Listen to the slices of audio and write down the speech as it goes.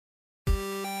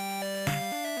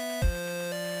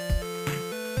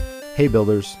Hey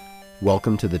builders,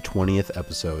 welcome to the 20th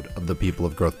episode of the People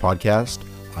of Growth podcast.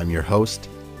 I'm your host,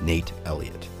 Nate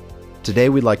Elliott. Today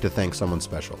we'd like to thank someone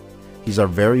special. He's our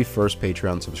very first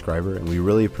Patreon subscriber and we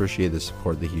really appreciate the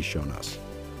support that he's shown us.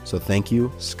 So thank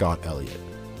you, Scott Elliott.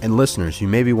 And listeners, you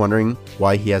may be wondering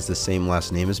why he has the same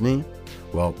last name as me.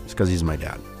 Well, it's because he's my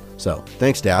dad. So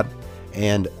thanks, Dad.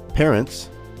 And parents,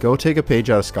 go take a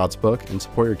page out of Scott's book and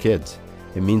support your kids.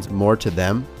 It means more to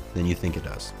them than you think it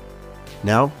does.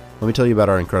 Now, let me tell you about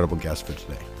our incredible guest for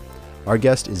today. Our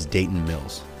guest is Dayton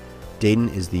Mills. Dayton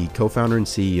is the co-founder and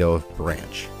CEO of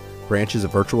Branch. Branch is a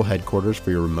virtual headquarters for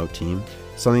your remote team,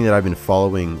 something that I've been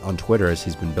following on Twitter as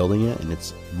he's been building it, and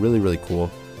it's really, really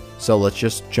cool. So let's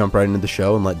just jump right into the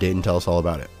show and let Dayton tell us all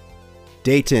about it.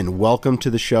 Dayton, welcome to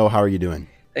the show. How are you doing?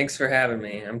 Thanks for having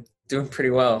me. I'm doing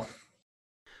pretty well.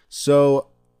 So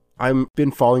I've been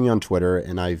following you on Twitter,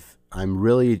 and I'm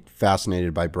really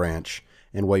fascinated by Branch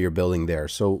and what you're building there.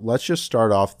 So let's just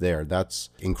start off there. That's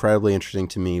incredibly interesting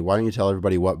to me. Why don't you tell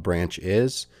everybody what Branch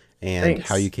is and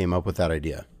how you came up with that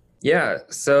idea? Yeah,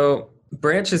 so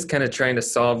Branch is kind of trying to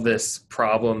solve this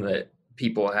problem that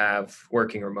people have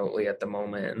working remotely at the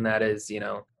moment. And that is,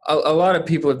 a lot of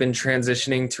people have been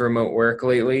transitioning to remote work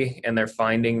lately, and they're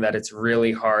finding that it's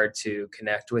really hard to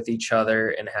connect with each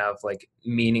other and have like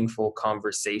meaningful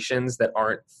conversations that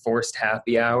aren't forced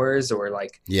happy hours or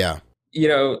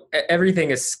everything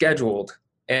is scheduled.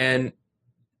 And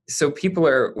so people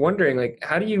are wondering, like,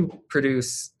 how do you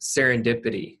produce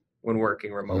serendipity when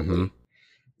working remotely?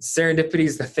 Mm-hmm. Serendipity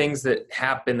is the things that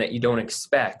happen that you don't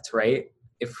expect, right?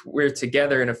 If we're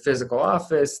together in a physical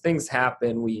office, things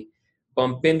happen. We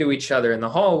bump into each other in the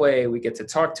hallway. We get to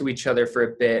talk to each other for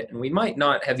a bit. And we might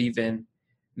not have even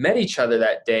met each other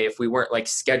that day if we weren't like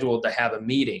scheduled to have a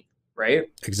meeting, right?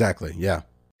 Exactly. Yeah.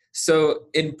 So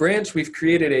in Branch, we've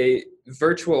created a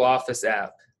virtual office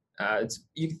app.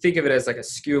 You can think of it as like a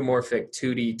skeuomorphic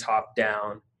 2D top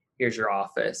down. Here's your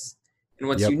office. And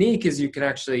what's unique is you can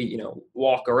actually,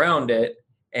 walk around it.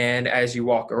 And as you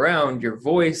walk around, your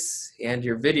voice and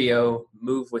your video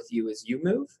move with you as you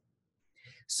move.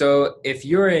 So if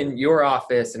you're in your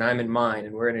office and I'm in mine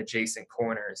and we're in adjacent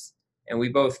corners and we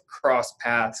both cross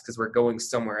paths because we're going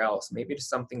somewhere else, maybe to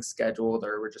something scheduled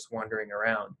or we're just wandering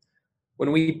around.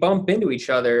 When we bump into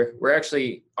each other, we're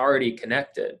actually already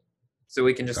connected. So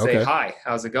we can just say, hi,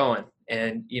 how's it going?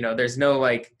 And, there's no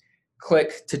like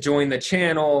click to join the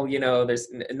channel, there's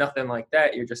nothing like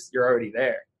that. You're already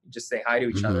there. You just say hi to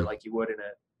each other like you would in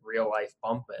a real life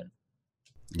bump in.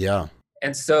 Yeah.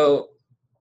 And so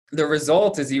the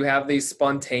result is you have these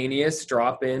spontaneous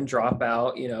drop in, drop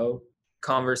out,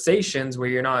 conversations where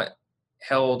you're not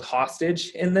held hostage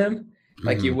in them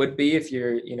like you would be if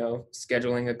you're,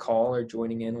 scheduling a call or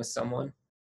joining in with someone.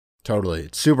 Totally.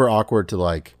 It's super awkward to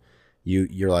like,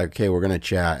 you're like, okay, we're going to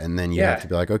chat. And then you have to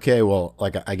be like, okay, well,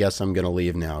 like, I guess I'm going to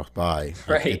leave now. Bye.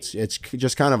 Like, right. It's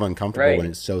just kind of uncomfortable when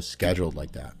it's so scheduled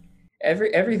like that.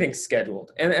 Everything's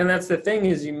scheduled. And that's the thing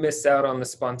is you miss out on the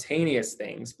spontaneous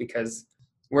things because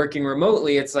working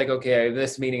remotely, it's like, okay, I have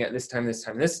this meeting at this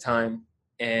time.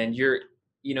 And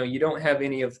you don't have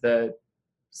any of the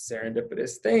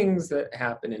serendipitous things that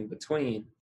happen in between.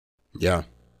 Yeah.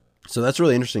 So that's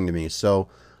really interesting to me. So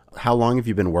how long have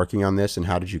you been working on this and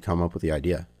how did you come up with the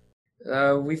idea?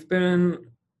 We've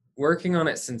been working on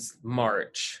it since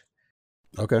March.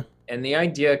 Okay. And the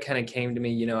idea kind of came to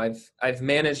me, I've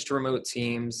managed remote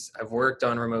teams. I've worked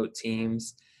on remote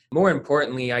teams. More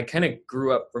importantly, I kind of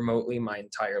grew up remotely my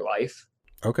entire life.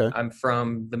 Okay. I'm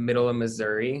from the middle of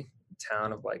Missouri,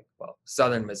 town of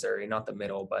southern Missouri, not the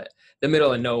middle, but the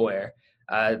middle of nowhere.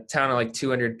 Town of like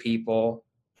 200 people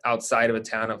outside of a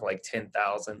town of like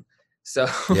 10,000. So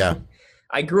yeah.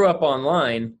 I grew up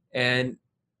online and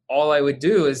all I would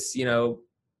do is,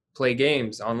 play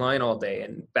games online all day.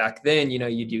 And back then,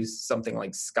 you'd use something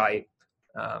like Skype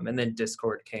and then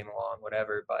Discord came along,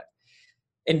 whatever. But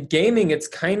in gaming, it's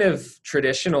kind of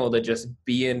traditional to just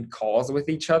be in calls with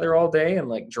each other all day and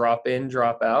like drop in,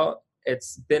 drop out.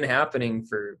 It's been happening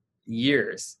for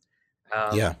years.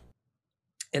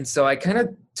 And so I kind of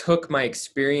took my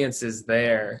experiences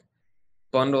there,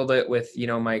 bundled it with,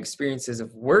 my experiences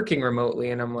of working remotely.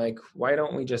 And I'm like, why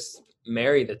don't we just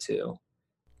marry the two?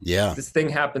 Yeah. This thing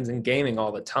happens in gaming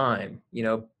all the time.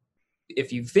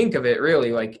 If you think of it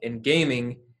really, like in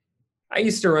gaming, I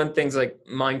used to run things like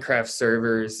Minecraft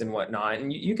servers and whatnot.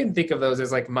 And you can think of those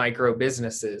as like micro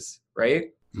businesses, right?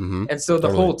 Mm-hmm. And so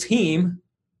the whole team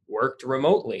worked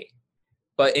remotely.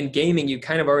 But in gaming, you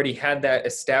kind of already had that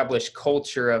established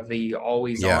culture of the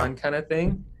always on kind of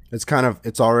thing.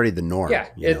 It's already the norm. Yeah,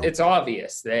 it's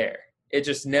obvious there. It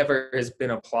just never has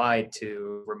been applied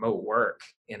to remote work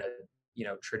in a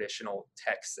traditional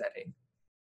tech setting.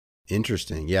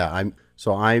 Interesting. Yeah, I'm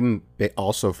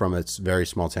also from a very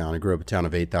small town. I grew up in a town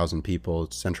of 8,000 people.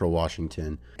 It's Central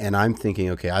Washington, and I'm thinking,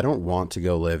 okay, I don't want to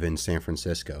go live in San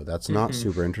Francisco. That's not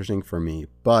super interesting for me.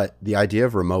 But the idea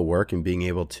of remote work and being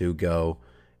able to go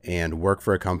and work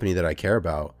for a company that I care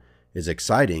about is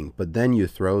exciting. But then you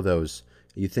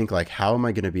think like, how am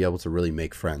I going to be able to really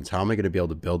make friends? How am I going to be able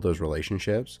to build those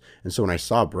relationships? And so when I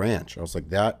saw Branch, I was like,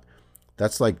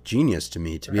 that's like genius to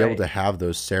me, to be able to have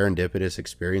those serendipitous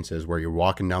experiences where you're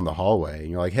walking down the hallway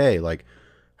and you're like, hey, like,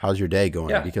 how's your day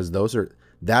going? Yeah. Because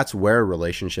that's where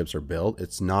relationships are built.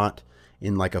 It's not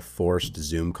in like a forced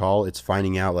Zoom call. It's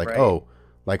finding out like, oh,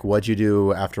 like, what'd you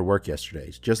do after work yesterday?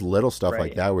 It's just little stuff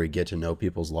like that where you get to know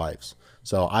people's lives.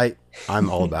 So I'm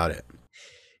all about it.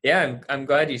 Yeah, I'm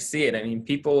glad you see it. I mean,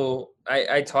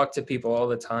 I talk to people all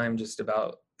the time just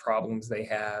about problems they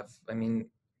have. I mean,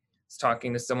 was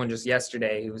talking to someone just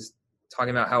yesterday who was talking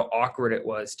about how awkward it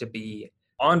was to be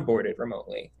onboarded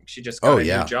remotely. She just got a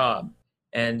new job,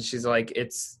 and she's like,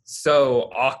 it's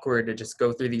so awkward to just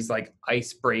go through these like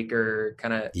icebreaker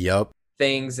kind of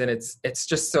things, and it's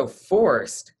just so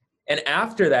forced. And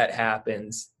after that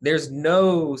happens, there's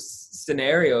no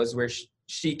scenarios where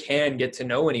she can get to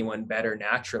know anyone better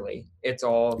naturally. It's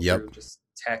all through just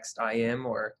text, IM,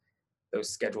 or those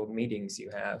scheduled meetings you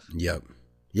have.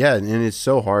 Yeah, and it's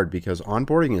so hard because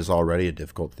onboarding is already a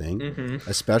difficult thing,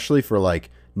 especially for like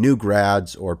new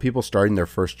grads or people starting their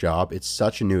first job. It's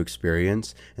such a new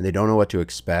experience and they don't know what to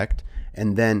expect.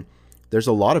 And then there's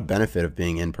a lot of benefit of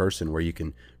being in person where you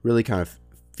can really kind of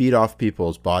feed off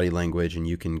people's body language and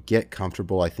you can get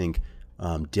comfortable, I think,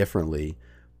 differently.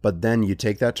 But then you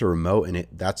take that to remote and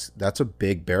that's a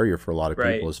big barrier for a lot of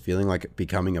people, is feeling like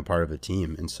becoming a part of a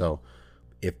team. And so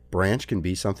if Branch can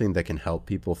be something that can help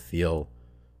people feel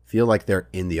like they're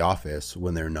in the office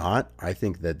when they're not, I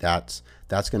think that's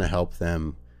going to help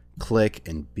them click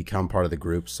and become part of the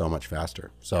group so much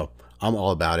faster. So I'm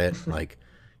all about it. Like,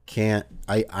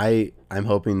 I'm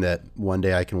hoping that one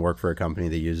day I can work for a company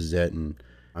that uses it, and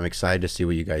I'm excited to see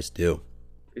what you guys do.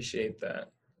 Appreciate that.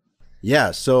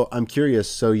 Yeah. So I'm curious.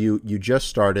 So you just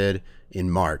started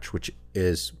in March, which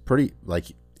is pretty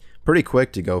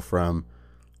quick to go from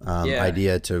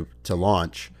idea to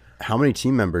launch. How many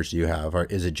team members do you have? Or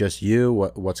is it just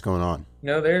you? What's going on?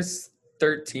 No, there's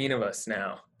 13 of us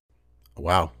now.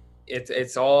 Wow.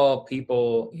 It's all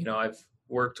people, I've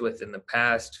worked with in the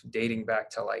past, dating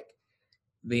back to like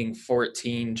being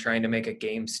 14, trying to make a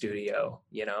game studio,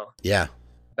 Yeah.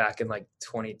 Back in like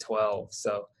 2012.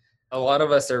 So a lot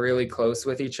of us are really close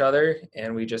with each other,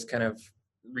 and we just kind of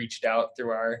reached out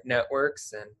through our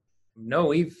networks, and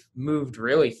we've moved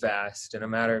really fast in a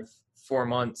matter of 4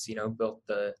 months, built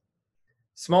the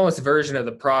smallest version of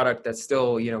the product that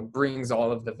still, brings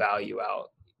all of the value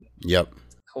out. Yep.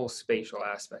 Whole spatial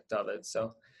aspect of it.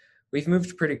 So we've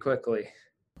moved pretty quickly.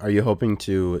 Are you hoping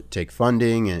to take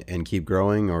funding and keep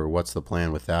growing, or what's the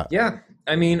plan with that? Yeah.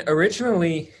 I mean,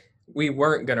 originally we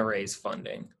weren't going to raise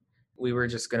funding. We were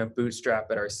just going to bootstrap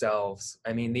it ourselves.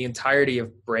 I mean, the entirety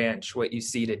of Branch, what you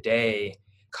see today,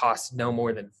 costs no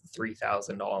more than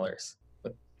 $3,000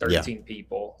 with 13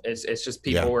 people. It's just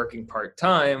people working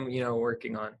part-time,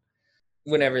 working on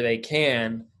whenever they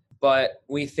can. But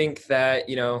we think that,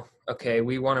 okay,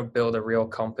 we want to build a real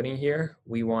company here.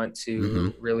 We want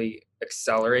to really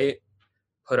accelerate,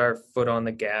 put our foot on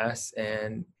the gas,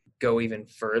 and go even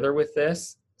further with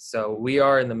this. So we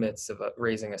are in the midst of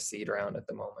raising a seed round at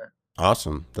the moment.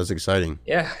 Awesome. That's exciting.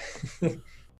 Yeah.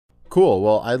 Cool.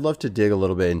 Well, I'd love to dig a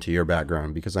little bit into your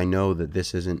background, because I know that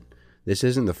this isn't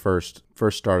the first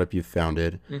startup you've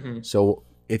founded. So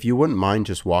if you wouldn't mind,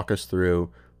 just walk us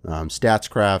through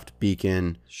StatsCraft,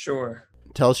 Beacon. Sure.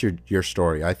 Tell us your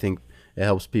story. I think it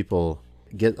helps people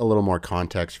get a little more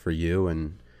context for you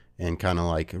and kind of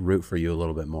like root for you a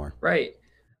little bit more. Right.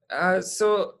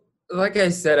 So like I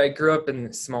said, I grew up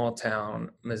in small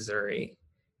town, Missouri.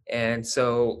 And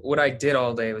so what I did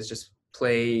all day was just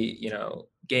play,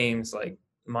 games like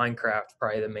Minecraft,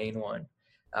 probably the main one.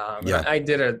 I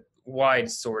did a wide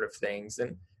sort of things,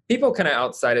 and people kind of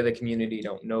outside of the community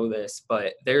don't know this,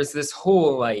 but there's this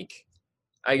whole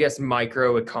I guess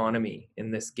micro economy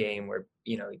in this game where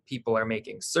people are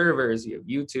making servers. You have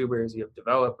YouTubers, you have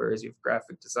developers, you have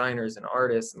graphic designers and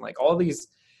artists, and all these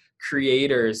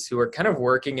creators who are kind of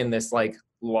working in this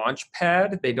launch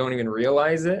pad. They don't even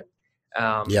realize it.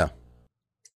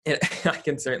 And I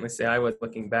can certainly say I was,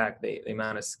 looking back, the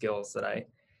amount of skills that I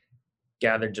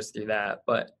gathered just through that.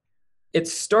 But it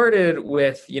started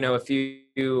with, a few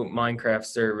Minecraft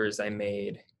servers I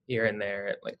made here and there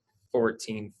at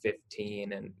 14,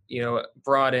 15, and,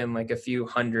 brought in a few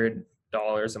hundred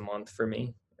a month for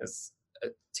me as a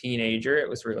teenager. It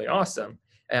was really awesome.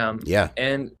 Yeah.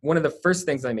 And one of the first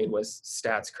things I made was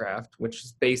Statscraft, which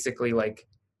is basically like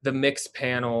the mix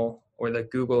panel or the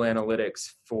Google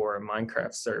Analytics for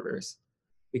Minecraft servers,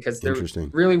 because there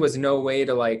really was no way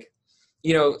to like,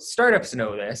 startups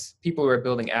know this. People who are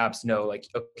building apps know, like,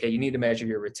 okay, you need to measure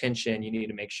your retention. You need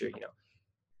to make sure,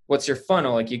 what's your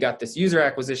funnel? Like, you got this user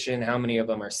acquisition, how many of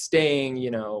them are staying,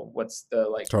 what's the,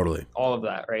 like, totally all of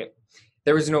that, right?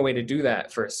 There was no way to do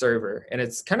that for a server. And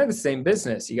it's kind of the same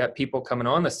business. You got people coming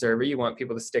on the server. You want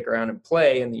people to stick around and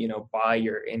play and, buy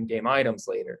your in-game items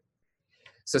later.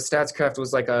 So Statscraft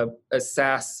was like a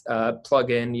SaaS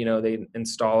plugin. They'd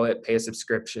install it, pay a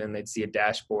subscription. They'd see a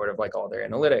dashboard of like all their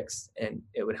analytics, and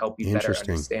it would help you better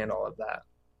understand all of that.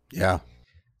 Yeah.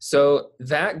 So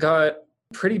that got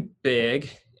pretty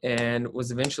big and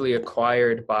was eventually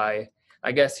acquired by,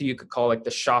 I guess you could call like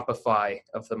the Shopify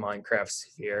of the Minecraft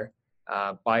sphere,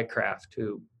 Bycraft,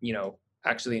 who,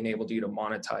 actually enabled you to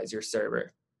monetize your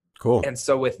server. Cool. And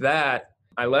so with that,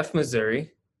 I left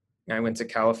Missouri. I went to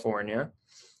California.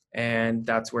 And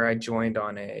that's where I joined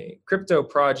on a crypto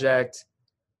project,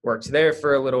 worked there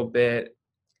for a little bit.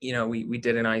 We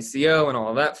did an ICO and all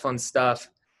of that fun stuff.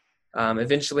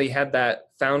 Eventually had that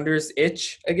founder's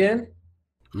itch again.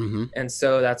 Mm-hmm. And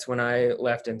so that's when I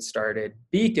left and started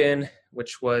Beacon,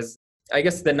 which was, I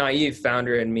guess, the naive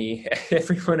founder in me.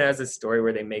 Everyone has a story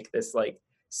where they make this like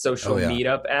social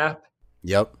meetup app.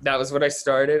 Yep. That was what I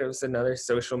started. It was another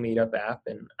social meetup app.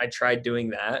 And I tried doing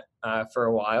that for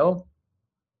a while.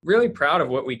 Really proud of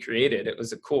what we created. It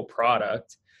was a cool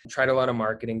product. Tried a lot of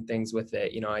marketing things with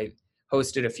it. I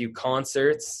hosted a few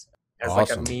concerts as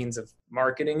like a means of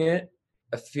marketing it.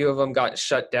 A few of them got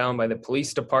shut down by the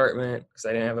police department because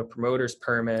I didn't have a promoter's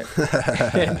permit.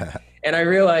 And I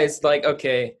realized, like,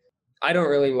 okay, I don't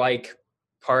really like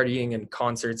partying and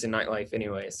concerts and nightlife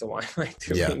anyway. So why am I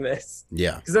doing this?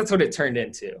 Yeah. Because that's what it turned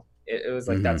into. It was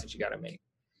like, that's what you got to make.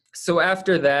 So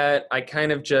after that, I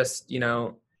kind of just,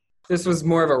 this was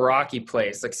more of a rocky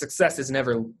place. Like, success is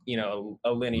never,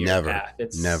 a linear path.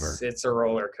 It's a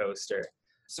roller coaster.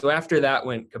 So after that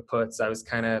went kaput, I was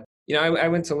kind of, I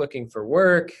went to looking for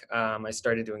work. I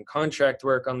started doing contract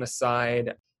work on the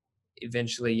side.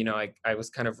 Eventually, I was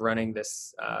kind of running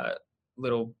this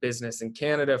little business in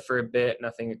Canada for a bit.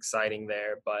 Nothing exciting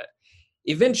there. But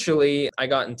eventually I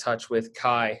got in touch with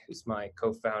Kai, who's my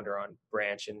co-founder on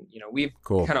Branch. And, we've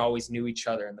kind of always knew each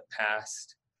other in the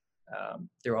past.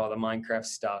 Through all the Minecraft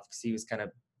stuff, because he was kind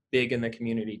of big in the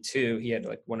community too. He had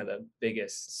like one of the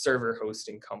biggest server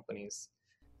hosting companies.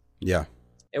 Yeah.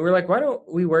 And we're like, why don't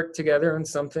we work together on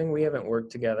something? We haven't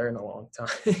worked together in a long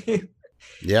time.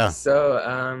 Yeah.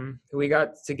 So we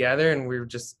got together and we were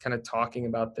just kind of talking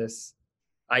about this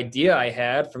idea I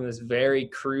had from this very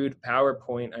crude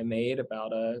PowerPoint I made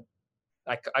about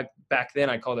back then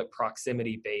I called it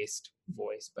proximity-based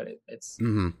voice, but it's,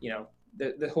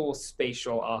 the whole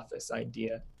spatial office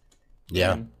idea.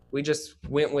 Yeah. And we just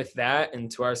went with that.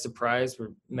 And to our surprise, we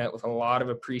met with a lot of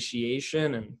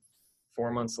appreciation. And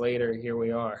 4 months later, here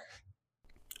we are.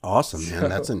 Awesome, man.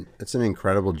 That's an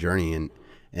incredible journey. And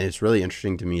it's really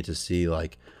interesting to me to see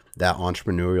like that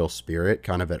entrepreneurial spirit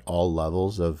kind of at all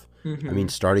levels of, I mean,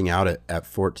 starting out at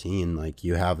 14, like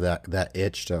you have that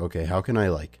itch to, okay, how can I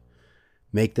like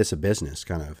make this a business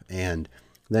kind of, and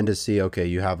then to see, okay,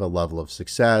 you have a level of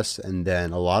success, and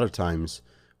then a lot of times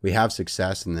we have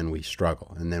success and then we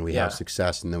struggle, and then we have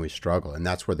success and then we struggle, and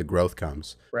that's where the growth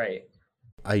comes. Right.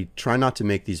 I try not to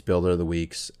make these Builder of the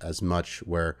Weeks as much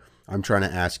where I'm trying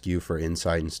to ask you for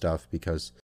insight and stuff,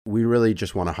 because we really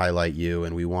just want to highlight you,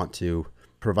 and we want to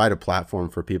provide a platform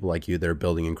for people like you that are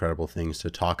building incredible things to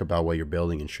talk about what you're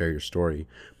building and share your story.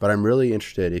 But I'm really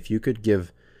interested if you could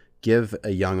give a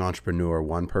young entrepreneur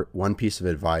one piece of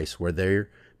advice where they're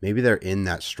in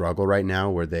that struggle right now,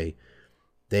 where they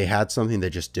had something that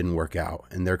just didn't work out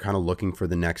and they're kind of looking for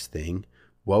the next thing.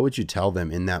 What would you tell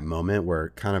them in that moment where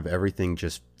kind of everything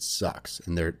just sucks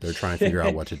and they're trying to figure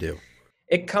out what to do?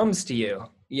 It comes to you.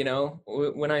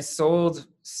 When I sold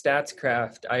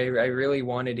Statscraft, I really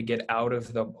wanted to get out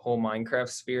of the whole Minecraft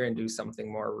sphere and do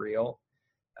something more real.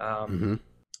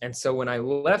 And so when I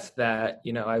left that,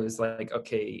 I was like,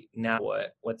 okay, now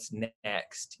what? What's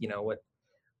next?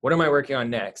 What am I working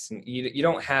on next? And you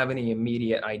don't have any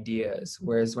immediate ideas.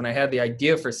 Whereas when I had the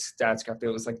idea for Statscraft, it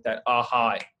was like that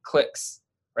aha, it clicks,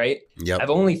 right? Yep.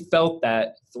 I've only felt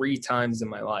that 3 times in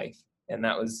my life. And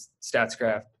that was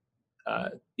Statscraft,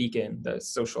 Beacon, the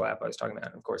social app I was talking about,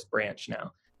 and of course, Branch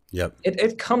now. Yep.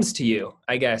 It comes to you,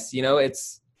 I guess.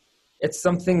 It's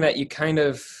something that you kind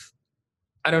of,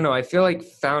 I don't know. I feel like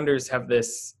founders have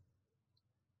this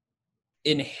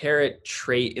inherent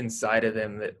trait inside of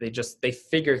them that they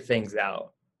figure things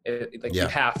out. Like you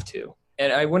have to.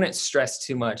 And I wouldn't stress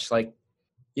too much. Like,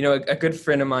 you know, a good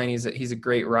friend of mine, he's a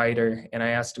great writer, and I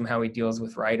asked him how he deals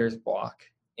with writer's block.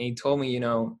 And he told me, you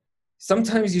know,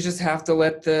 sometimes you just have to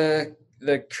let the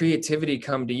creativity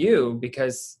come to you,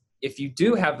 because if you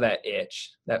do have that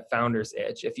itch, that founder's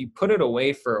itch, if you put it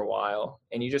away for a while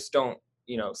and you just don't,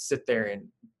 you know, sit there and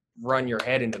run your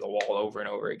head into the wall over and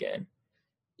over again,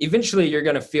 eventually you're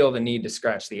going to feel the need to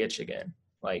scratch the itch again.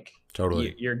 Like,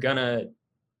 totally, you're going to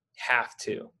have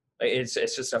to. Like, it's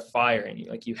just a fire in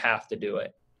you. Like, you have to do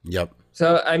it. Yep.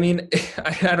 So, I mean,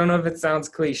 I don't know if it sounds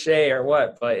cliche or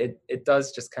what, but it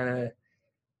does just kind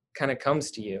of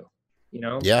comes to you, you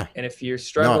know? Yeah. And if you're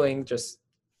struggling, just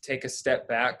take a step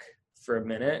back for a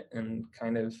minute and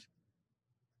kind of,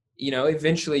 you know,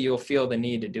 eventually you'll feel the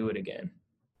need to do it again.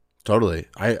 Totally.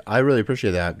 I really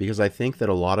appreciate that, because I think that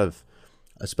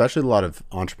especially a lot of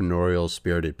entrepreneurial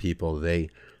spirited people, they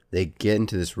get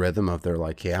into this rhythm of they're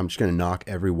like, hey, I'm just going to knock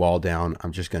every wall down.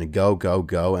 I'm just going to go,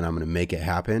 and I'm going to make it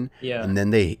happen. Yeah. And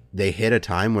then they hit a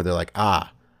time where they're like,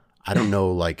 I don't know,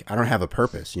 like, I don't have a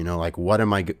purpose, you know, like, why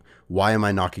am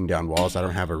I knocking down walls? I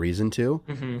don't have a reason to.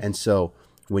 Mm-hmm. And so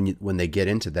when they get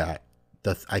into that,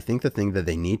 I think the thing that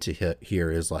they need to hear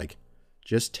is like,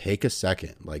 just take a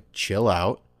second, like, chill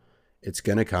out. It's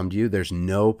going to come to you. There's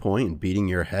no point in beating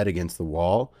your head against the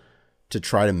wall to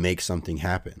try to make something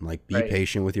happen. Like, be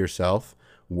patient with yourself,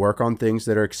 work on things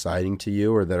that are exciting to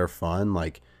you or that are fun.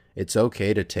 Like, it's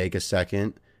okay to take a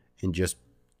second and just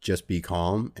be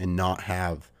calm and not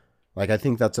have, like, I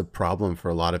think that's a problem for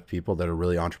a lot of people that are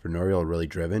really entrepreneurial, really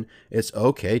driven. It's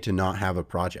okay to not have a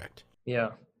project. Yeah.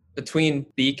 Between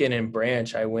Beacon and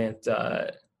Branch, I went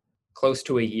close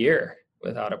to a year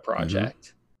without a project.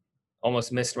 Mm-hmm.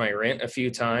 Almost missed my rent a few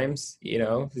times, you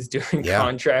know, was doing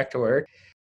contract work.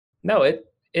 No, it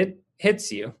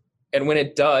hits you. And when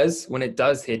it does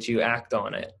hit you, act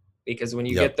on it. Because when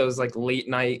you get those like late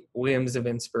night whims of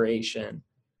inspiration,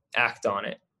 act on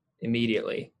it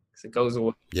immediately. Because it goes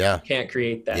away. Yeah. You can't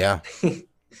create that. Yeah.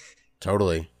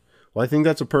 Totally. Well, I think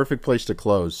that's a perfect place to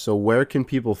close. So where can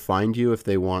people find you if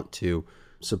they want to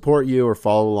support you or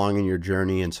follow along in your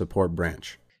journey and support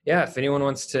Branch? Yeah, if anyone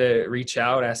wants to reach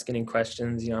out, ask any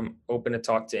questions, you know, I'm open to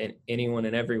talk to anyone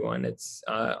and everyone. It's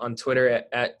on Twitter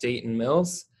at Dayton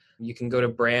Mills. You can go to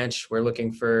Branch. We're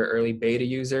looking for early beta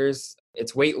users.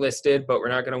 It's waitlisted, but we're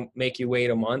not going to make you wait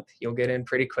a month. You'll get in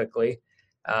pretty quickly.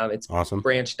 It's awesome.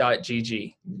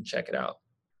 Branch.gg. Check it out.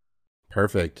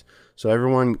 Perfect. So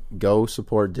everyone, go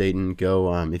support Dayton.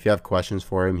 Go if you have questions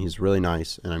for him. He's really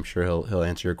nice, and I'm sure he'll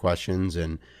answer your questions.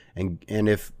 And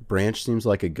if Branch seems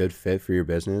like a good fit for your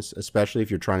business, especially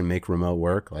if you're trying to make remote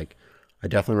work, like, I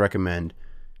definitely recommend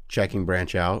checking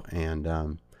Branch out.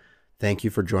 And thank you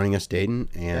for joining us, Dayton.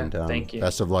 And thank you.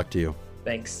 Best of luck to you.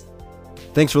 Thanks.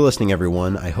 Thanks for listening,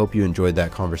 everyone. I hope you enjoyed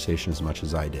that conversation as much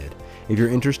as I did. If you're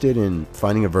interested in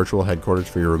finding a virtual headquarters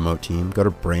for your remote team, go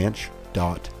to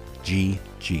branch.gg.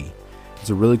 It's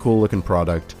a really cool looking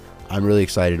product. I'm really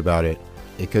excited about it.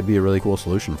 It could be a really cool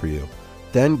solution for you.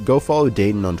 Then go follow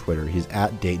Dayton on Twitter. He's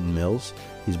at Dayton Mills.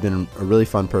 He's been a really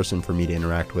fun person for me to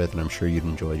interact with, and I'm sure you'd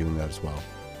enjoy doing that as well.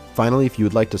 Finally, if you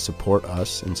would like to support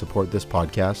us and support this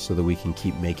podcast so that we can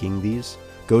keep making these,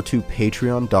 go to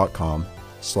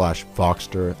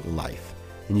patreon.com/VoxterLife.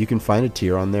 And you can find a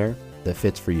tier on there that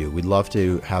fits for you. We'd love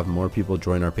to have more people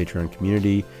join our Patreon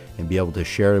community and be able to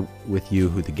share with you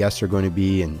who the guests are going to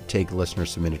be and take listener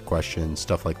submitted questions,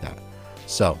 stuff like that.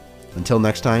 So until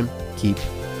next time, keep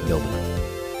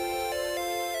building.